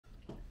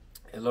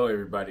Hello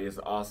everybody, it's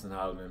Auston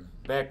Holleman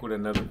back with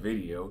another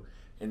video,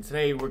 and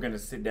today we're going to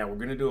sit down. We're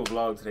going to do a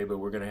vlog today, but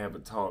we're going to have a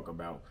talk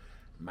about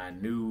my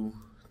new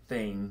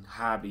thing,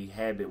 hobby,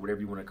 habit,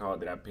 whatever you want to call it,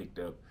 that I picked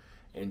up,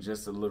 and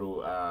just a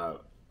little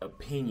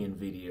opinion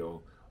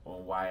video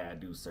on why I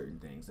do certain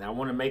things. Now I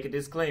want to make a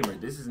disclaimer,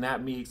 this is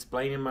not me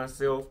explaining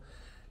myself.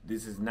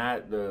 This is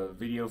not the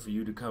video for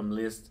you to come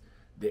list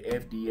the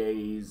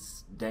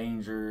FDA's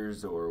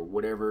dangers or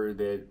whatever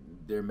that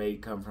there may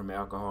come from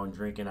alcohol and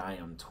drinking. I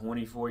am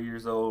 24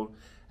 years old.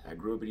 I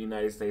grew up in the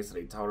United States, so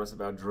they taught us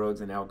about drugs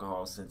and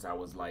alcohol since I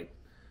was like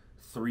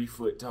 3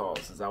 foot tall,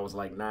 since I was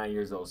like 9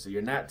 years old. So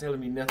you're not telling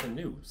me nothing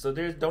new. So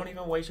don't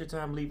even waste your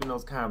time leaving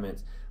those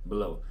comments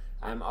below.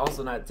 I'm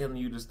also not telling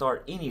you to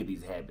start any of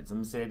these habits. Let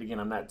me say it again.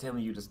 I'm not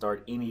telling you to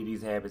start any of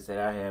these habits that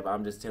I have.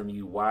 I'm just telling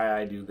you why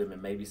I do them,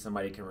 and maybe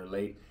somebody can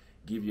relate,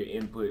 give your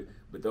input.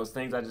 But those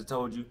things I just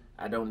told you,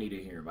 I don't need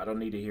to hear them. I don't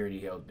need to hear any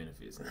health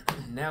benefits.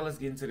 Now let's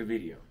get into the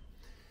video.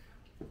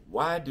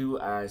 Why do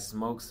I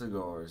smoke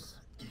cigars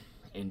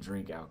and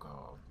drink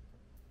alcohol?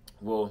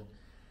 Well,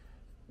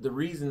 the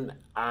reason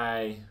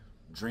I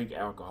drink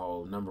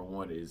alcohol, number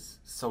one, is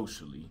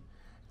socially.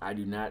 I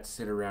do not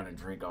sit around and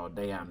drink all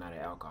day. I'm not an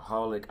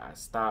alcoholic. I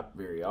stop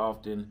very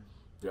often.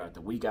 Throughout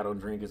the week, I don't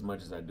drink as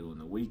much as I do on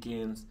the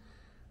weekends.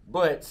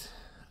 But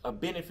a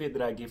benefit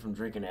that I get from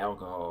drinking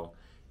alcohol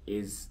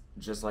is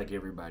just like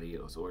everybody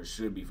else, or it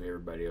should be for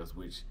everybody else,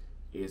 which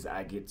is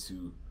I get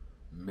to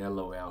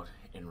mellow out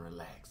and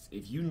relax.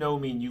 If you know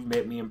me and you've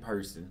met me in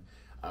person,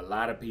 a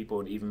lot of people,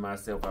 and even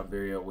myself, I'm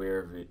very aware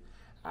of it.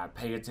 I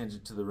pay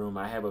attention to the room.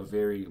 I have a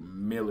very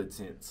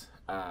militant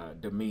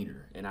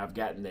demeanor, and I've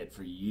gotten that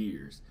for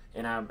years,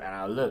 and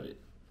I love it.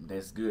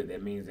 That's good.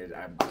 That means that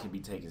I can be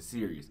taken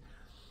serious.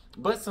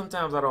 But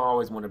sometimes I don't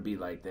always want to be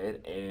like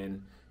that,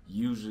 and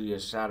usually a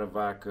shot of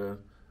vodka,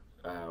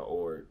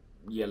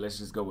 let's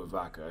just go with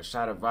vodka. A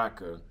shot of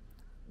vodka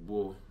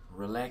will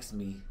relax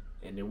me,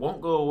 and it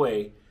won't go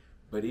away,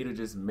 but it'll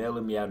just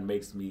mellow me out and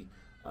makes me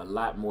a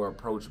lot more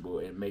approachable,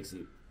 and makes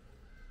it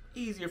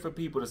easier for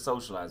people to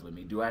socialize with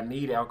me. Do I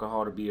need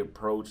alcohol to be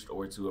approached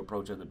or to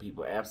approach other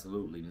people?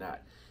 Absolutely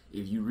not.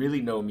 If you really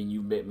know me and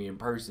you've met me in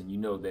person, you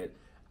know that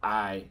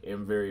I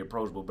am very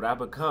approachable, but I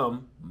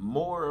become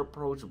more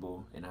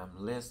approachable and I'm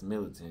less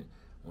militant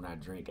when I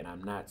drink, and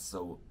I'm not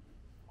so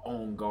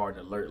on guard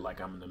and alert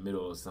like I'm in the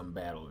middle of some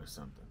battle or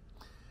something.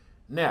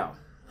 Now,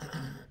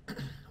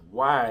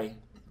 why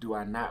do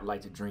I not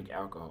like to drink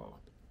alcohol?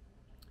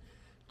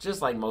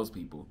 Just like most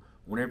people,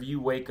 whenever you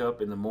wake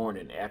up in the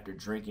morning after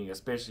drinking,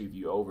 especially if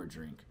you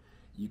overdrink,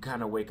 you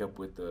kind of wake up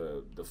with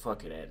the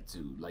fuck it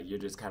attitude. Like, you're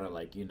just kind of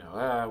like,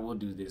 we'll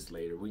do this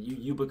later. Well,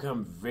 you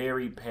become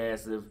very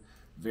passive,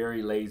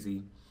 very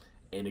lazy,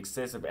 and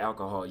excessive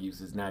alcohol use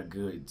is not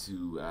good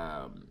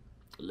to,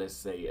 let's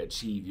say,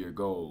 achieve your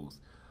goals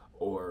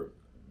or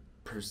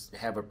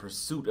have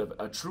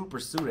a true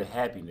pursuit of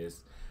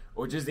happiness,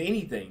 or just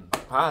anything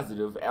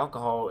positive.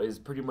 Alcohol is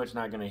pretty much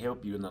not going to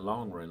help you in the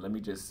long run. Let me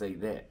just say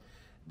that.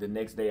 The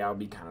next day I'll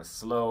be kind of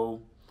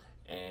slow,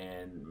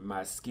 and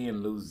my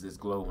skin loses its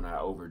glow when I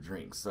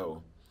overdrink.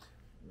 So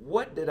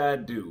what did I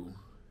do,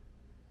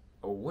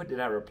 or what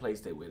did I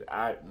replace that with?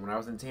 When I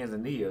was in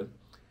Tanzania,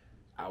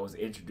 I was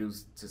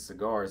introduced to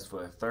cigars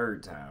for a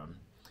third time,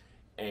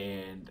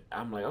 and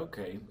I'm like,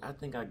 okay, I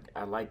think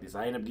I like this.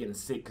 I ended up getting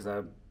sick because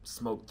I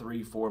smoked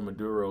 3-4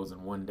 Maduros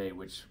in one day,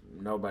 which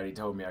nobody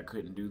told me I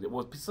couldn't do that.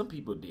 Well, some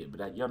people did,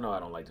 but y'all know I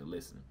don't like to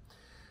listen.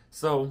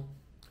 So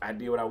I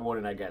did what I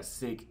wanted. I got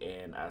sick,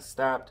 and I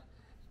stopped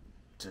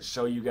to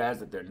show you guys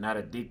that they're not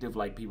addictive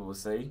like people would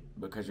say,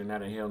 because you're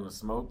not inhaling the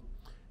smoke.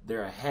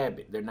 They're a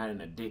habit. They're not an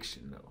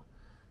addiction, though.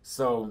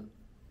 So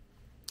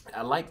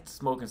I like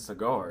smoking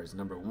cigars,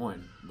 number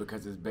one,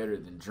 because it's better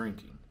than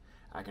drinking.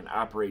 I can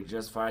operate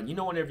just fine. You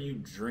know, whenever you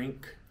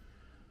drink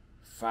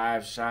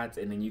 5 shots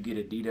and then you get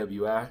a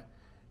DWI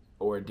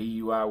or a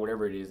DUI,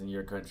 whatever it is in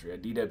your country, a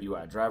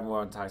DWI, driving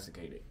while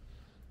intoxicated,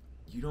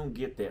 you don't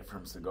get that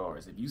from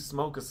cigars. If you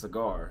smoke a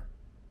cigar,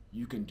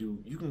 you can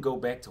go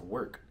back to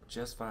work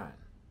just fine.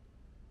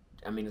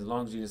 I mean, as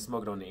long as you didn't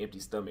smoke it on an empty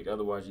stomach.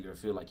 Otherwise, you're gonna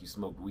feel like you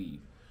smoked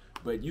weed.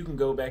 But you can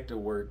go back to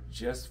work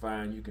just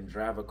fine. You can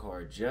drive a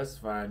car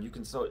just fine.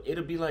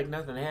 It'll be like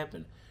nothing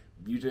happened.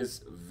 You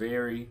just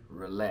very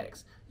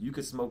relaxed. You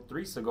could smoke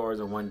 3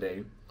 cigars in one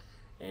day,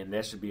 and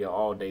that should be an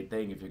all-day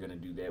thing if you're gonna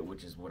do that,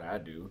 which is what I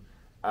do.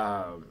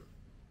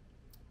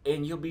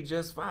 And you'll be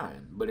just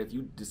fine. But if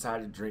you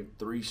decide to drink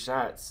 3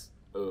 shots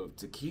of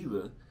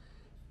tequila,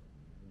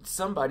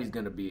 somebody's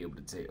gonna be able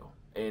to tell.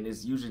 And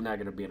it's usually not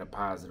gonna be in a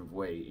positive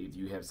way. If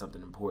you have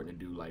something important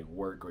to do like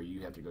work, or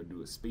you have to go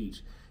do a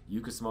speech,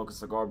 you could smoke a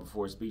cigar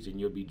before a speech and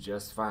you'll be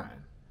just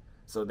fine.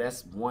 So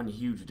that's one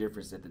huge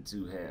difference that the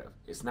two have.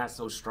 It's not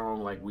so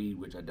strong like weed,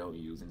 which I don't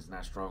use, and it's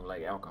not strong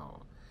like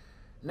alcohol.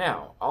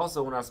 Now,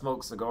 also when I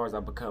smoke cigars, I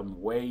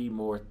become way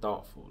more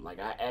thoughtful. Like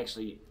I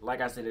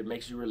said, it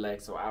makes you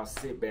relax, so I'll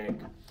sit back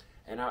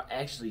and I'll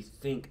actually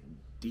think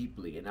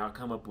deeply, and I'll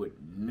come up with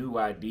new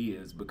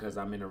ideas because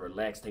I'm in a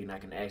relaxed state and I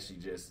can actually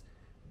just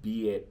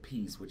be at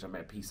peace, which I'm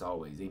at peace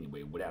always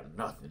anyway, without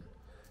nothing.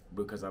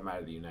 because I'm out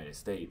of the United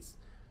States,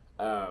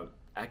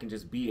 I can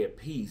just be at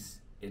peace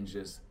and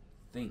just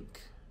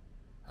think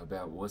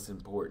about what's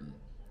important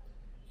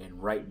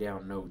and write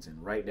down notes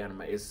and write down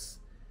it's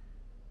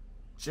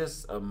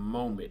just a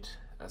moment,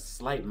 a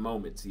slight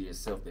moment to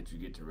yourself that you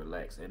get to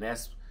relax. And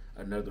that's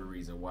another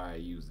reason why I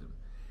use them.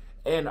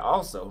 And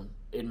also,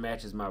 it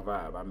matches my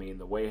vibe. I mean,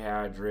 the way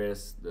how I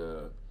dress,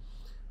 the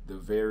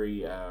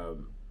very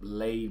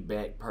laid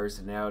back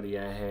personality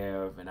I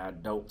have, and I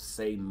don't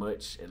say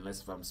much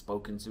unless if I'm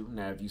spoken to.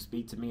 Now, if you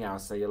speak to me, I'll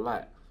say a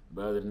lot.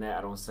 But other than that,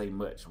 I don't say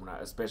much,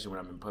 especially when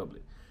I'm in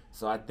public.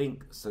 So I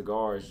think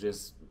cigars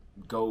just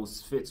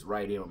fits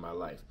right in with my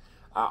life.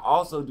 I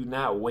also do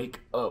not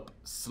wake up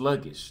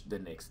sluggish the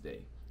next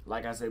day.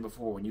 Like I said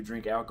before, when you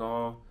drink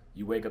alcohol,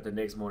 you wake up the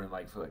next morning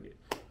like, fuck it.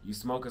 You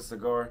smoke a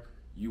cigar,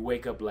 you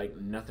wake up like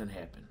nothing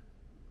happened.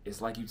 It's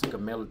like you took a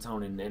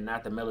melatonin, and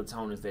not the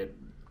melatonins that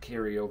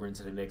carry over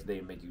into the next day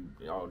and make you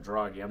all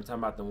droggy. I'm talking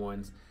about the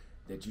ones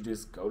that you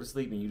just go to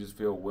sleep and you just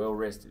feel well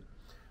rested.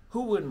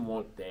 Who wouldn't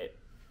want that?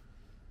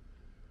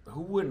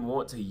 Who wouldn't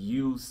want to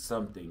use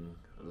something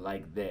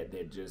like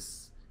that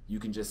just you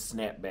can just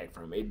snap back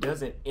from? It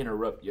doesn't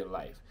interrupt your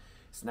life.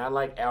 It's not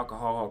like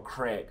alcohol or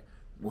crack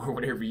where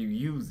whenever you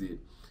use it,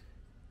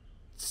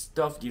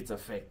 stuff gets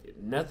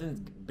affected.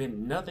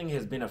 Nothing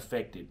has been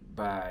affected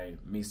by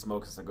me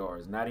smoking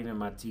cigars. Not even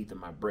my teeth and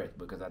my breath,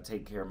 because I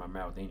take care of my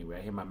mouth anyway.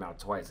 I hit my mouth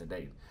twice a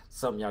day.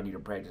 Something y'all need to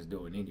practice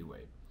doing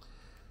anyway.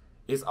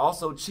 It's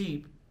also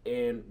cheap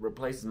and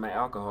replaces my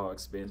alcohol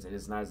expense, and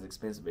it's not as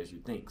expensive as you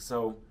think.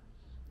 So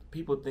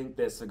people think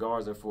that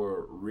cigars are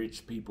for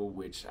rich people,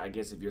 which I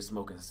guess if you're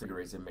smoking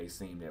cigarettes, it may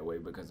seem that way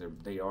because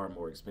they are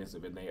more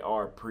expensive and they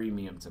are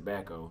premium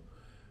tobacco.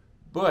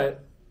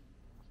 But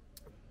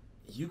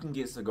you can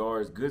get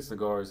cigars, good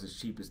cigars, as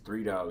cheap as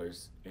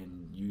 $3,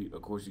 and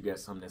of course, you got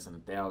some that's in the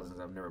thousands.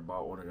 I've never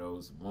bought one of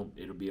those.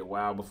 It'll be a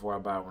while before I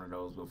buy one of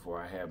those, before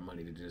I have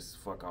money to just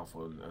fuck off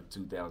on a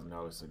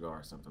 $2,000 cigar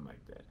or something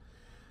like that.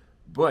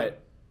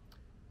 But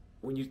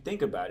when you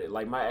think about it,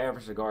 like my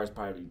average cigar is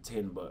probably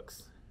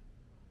 $10.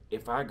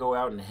 If I go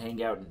out and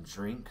hang out and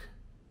drink,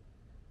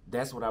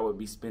 that's what I would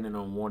be spending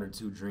on 1 or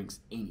 2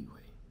 drinks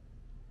anyway,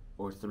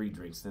 or 3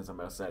 drinks since I'm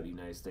outside the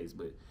United States.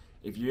 But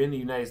if you're in the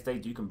United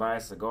States, you can buy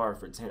a cigar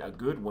for a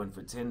good one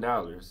for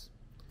 $10,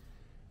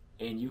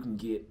 and you can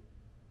get,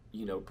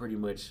 pretty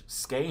much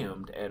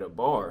scammed at a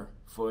bar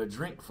for a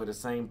drink for the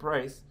same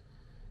price.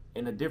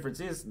 And the difference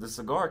is the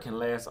cigar can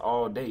last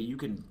all day. You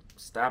can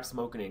stop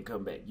smoking and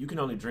come back. You can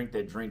only drink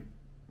that drink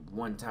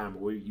one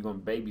time, where you're gonna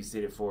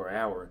babysit it for an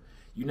hour.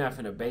 You're not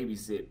finna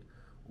babysit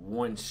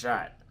one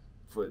shot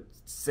for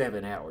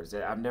 7 hours.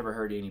 I've never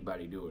heard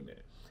anybody doing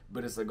that.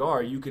 But a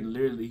cigar, you can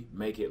literally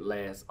make it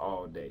last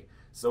all day.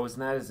 So it's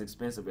not as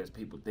expensive as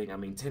people think. I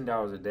mean,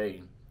 $10 a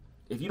day.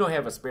 If you don't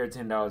have a spare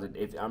 $10,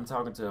 if I'm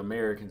talking to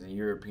Americans and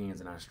Europeans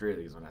and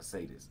Australians when I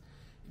say this,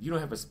 if you don't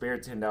have a spare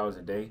 $10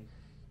 a day,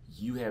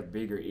 you have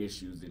bigger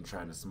issues than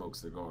trying to smoke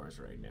cigars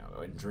right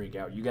now and drink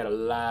out. You got a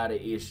lot of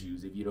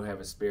issues if you don't have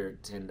a spare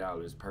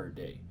 $10 per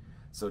day.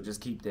 So just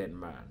keep that in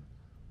mind.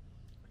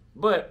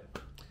 But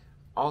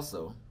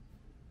also,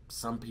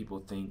 some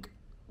people think,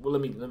 well,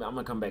 I'm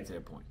gonna come back to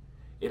that point.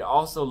 It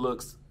also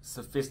looks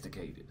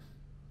sophisticated.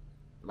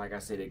 Like I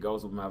said, it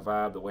goes with my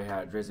vibe, the way how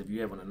I dress. If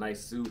you have on a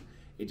nice suit,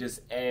 it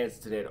just adds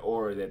to that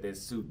aura that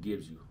suit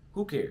gives you.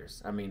 Who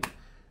cares? I mean,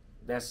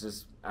 that's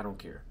just, I don't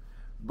care.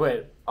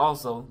 But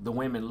also, the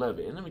women love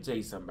it. And let me tell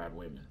you something about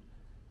women.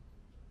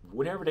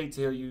 Whenever they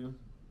tell you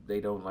they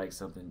don't like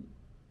something,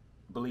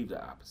 believe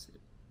the opposite.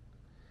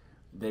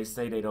 They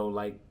say they don't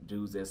like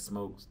dudes that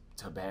smoke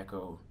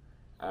tobacco.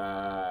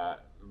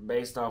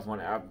 Based off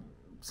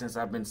since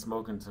I've been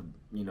smoking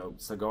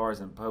cigars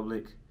in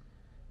public,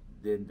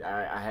 then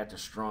I have to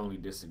strongly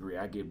disagree.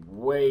 I get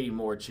way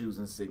more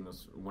choosing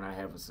signals when I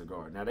have a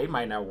cigar. Now, they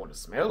might not want to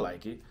smell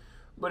like it,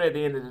 but at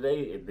the end of the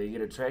day, if they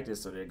get attracted,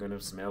 so they're going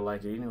to smell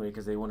like it anyway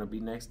because they want to be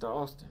next to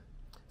Auston.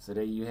 So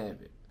there you have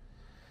it.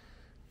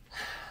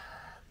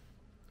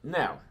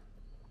 Now,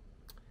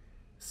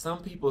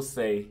 some people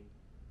say,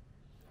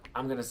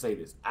 I'm going to say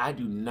this, I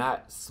do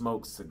not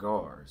smoke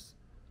cigars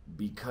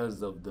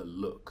because of the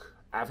look.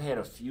 I've had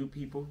a few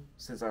people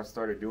since I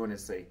started doing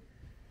this say,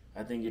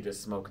 I think you're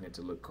just smoking it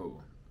to look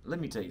cool. Let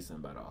me tell you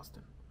something about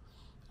Auston.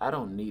 I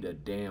don't need a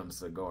damn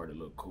cigar to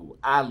look cool.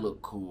 I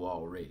look cool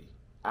already.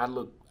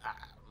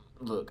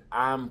 Look,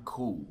 I'm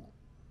cool.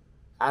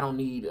 I don't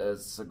need a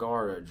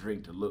cigar or a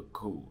drink to look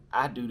cool.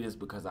 I do this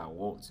because I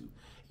want to.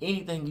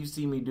 Anything you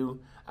see me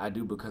do, I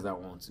do because I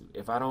want to.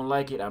 If I don't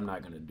like it, I'm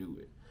not going to do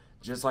it.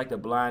 Just like the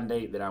blind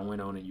date that I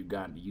went on in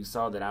Uganda. You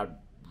saw that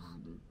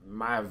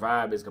my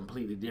vibe is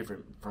completely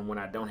different from when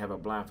I don't have a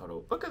blindfold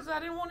on, because I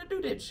didn't want to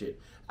do that shit.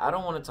 I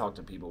don't want to talk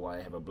to people while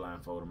I have a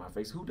blindfold on my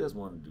face. Who does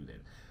want to do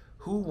that?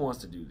 Who wants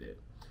to do that?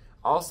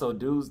 Also,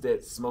 dudes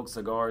that smoke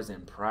cigars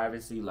in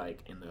privacy,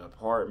 like in the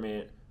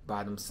apartment,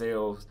 by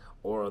themselves,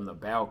 or on the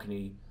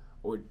balcony,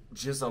 or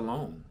just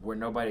alone, where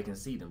nobody can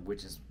see them,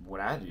 which is what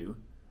I do.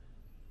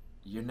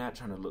 You're not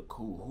trying to look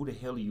cool. Who the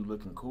hell are you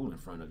looking cool in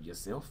front of?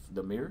 Yourself?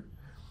 The mirror?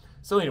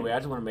 So anyway, I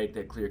just want to make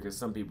that clear because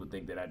some people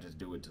think that I just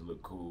do it to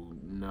look cool.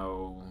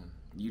 No,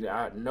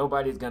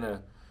 nobody's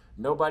gonna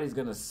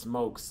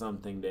smoke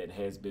something that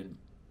has been,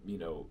 you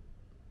know,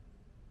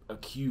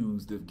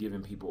 accused of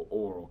giving people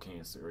oral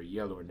cancer or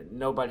yellow.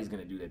 Nobody's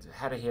gonna do that.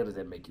 How the hell does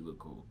that make you look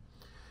cool?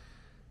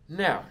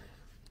 Now,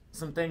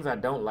 some things I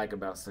don't like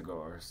about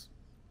cigars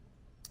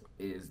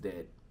is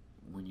that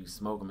when you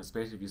smoke them,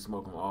 especially if you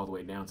smoke them all the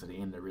way down to the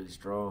end, they're really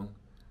strong,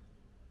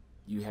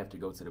 you have to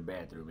go to the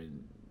bathroom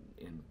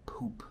and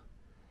poop.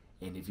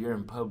 And if you're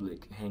in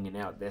public hanging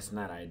out, that's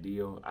not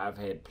ideal. I've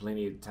had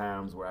plenty of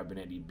times where I've been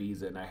at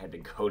Ibiza and I had to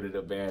go to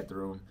the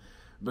bathroom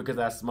because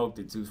I smoked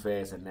it too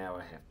fast and now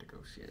I have to go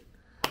shit.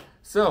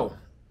 So,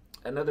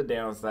 another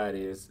downside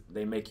is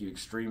they make you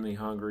extremely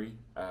hungry.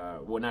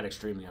 Well, not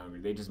extremely hungry.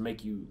 They just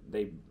make you,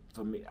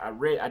 for me,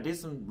 I did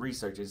some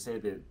research. It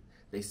said that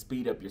they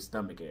speed up your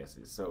stomach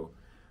acid. So,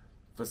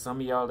 for some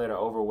of y'all that are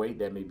overweight,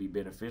 that may be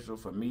beneficial.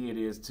 For me, it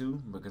is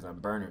too because I'm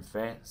burning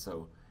fat.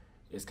 So,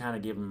 it's kind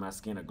of giving my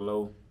skin a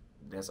glow.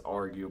 That's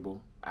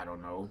arguable. I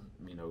don't know.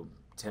 You know,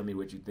 tell me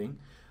what you think.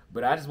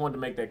 But I just wanted to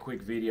make that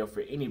quick video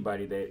for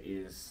anybody that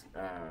is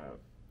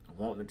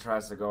wanting to try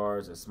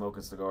cigars or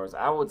smoking cigars.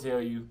 I will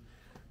tell you,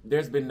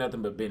 there's been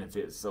nothing but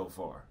benefits so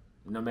far.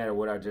 No matter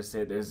what I just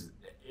said,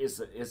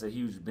 it's a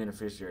huge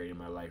beneficiary in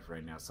my life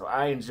right now. So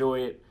I enjoy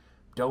it.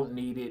 Don't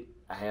need it.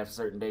 I have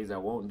certain days I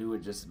won't do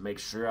it. Just make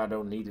sure I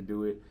don't need to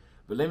do it.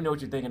 But let me know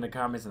what you think in the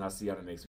comments, and I'll see y'all in the next video.